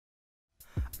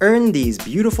Earn these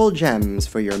beautiful gems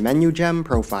for your MenuGem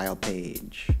profile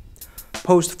page.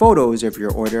 Post photos of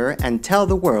your order and tell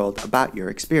the world about your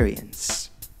experience.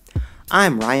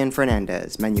 I'm Ryan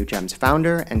Fernandez, MenuGem's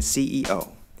founder and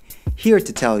CEO, here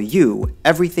to tell you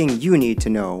everything you need to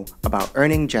know about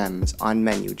earning gems on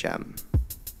MenuGem.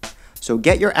 So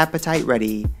get your appetite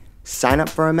ready, sign up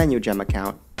for a MenuGem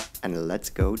account, and let's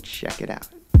go check it out.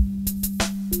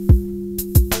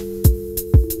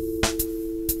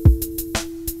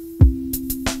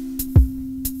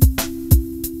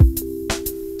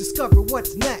 Discover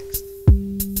what's next.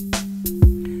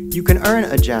 You can earn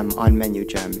a gem on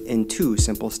MenuGem in 2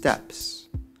 simple steps.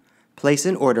 Place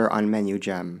an order on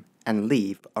MenuGem and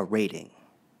leave a rating.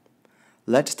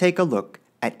 Let's take a look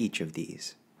at each of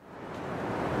these.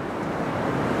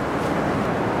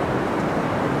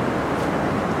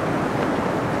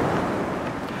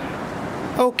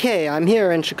 Okay, I'm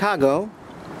here in Chicago,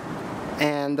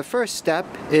 and the first step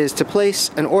is to place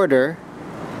an order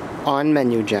on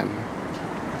MenuGem.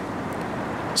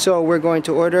 So we're going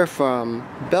to order from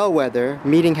Bellwether,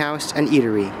 Meeting House, and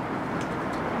Eatery.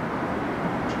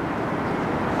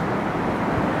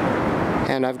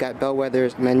 And I've got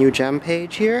Bellwether's MenuGem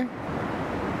page here.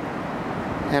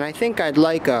 And I think I'd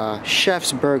like a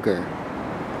chef's burger.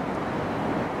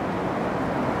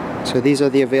 So these are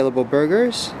the available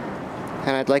burgers.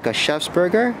 And I'd like a chef's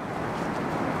burger.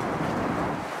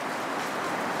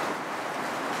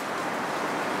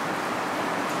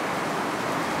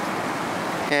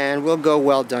 And we'll go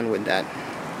well done with that.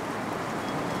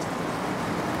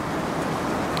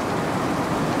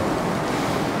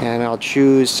 And I'll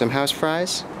choose some house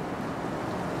fries.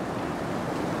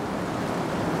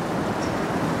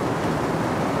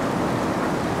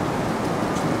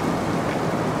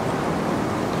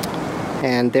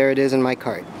 And there it is in my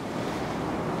cart.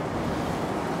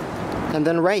 And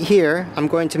then right here, I'm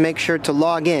going to make sure to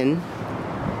log in,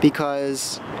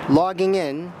 because logging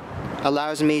in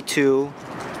allows me to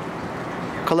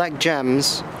collect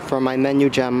gems from my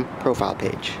MenuGem profile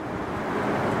page.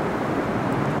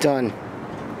 Done.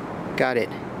 Got it.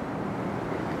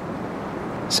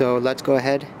 So let's go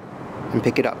ahead and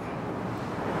pick it up.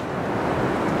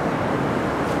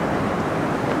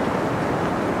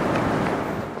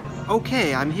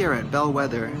 Okay, I'm here at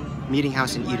Bellwether Meeting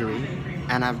House and Eatery,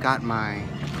 and I've got my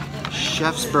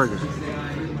chef's burger.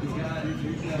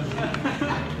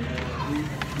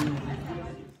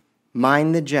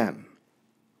 Mind the gem.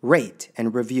 Rate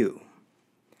and review.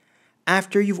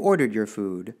 After you've ordered your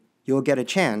food, you'll get a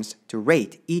chance to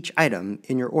rate each item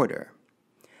in your order.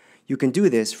 You can do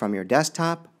this from your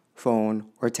desktop, phone,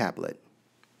 or tablet.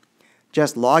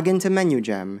 Just log into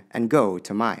MenuGem and go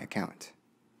to My Account.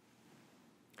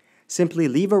 Simply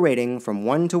leave a rating from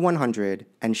 1 to 100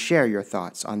 and share your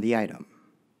thoughts on the item.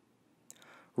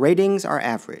 Ratings are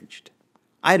averaged.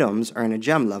 Items earn a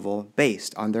gem level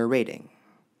based on their rating.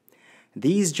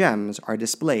 These gems are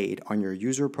displayed on your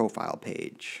user profile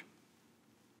page.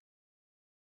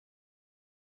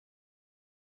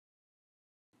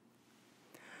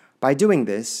 By doing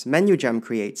this, MenuGem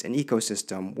creates an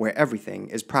ecosystem where everything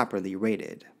is properly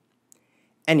rated.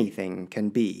 Anything can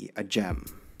be a gem.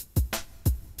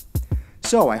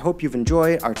 So I hope you've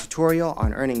enjoyed our tutorial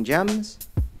on earning gems.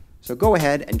 So go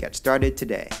ahead and get started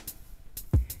today.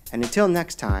 And until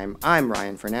next time, I'm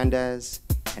Ryan Fernandez,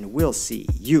 and we'll see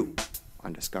you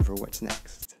on Discover What's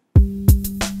Next.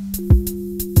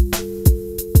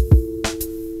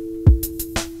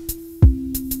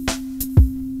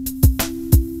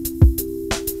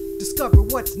 Discover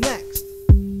what's next.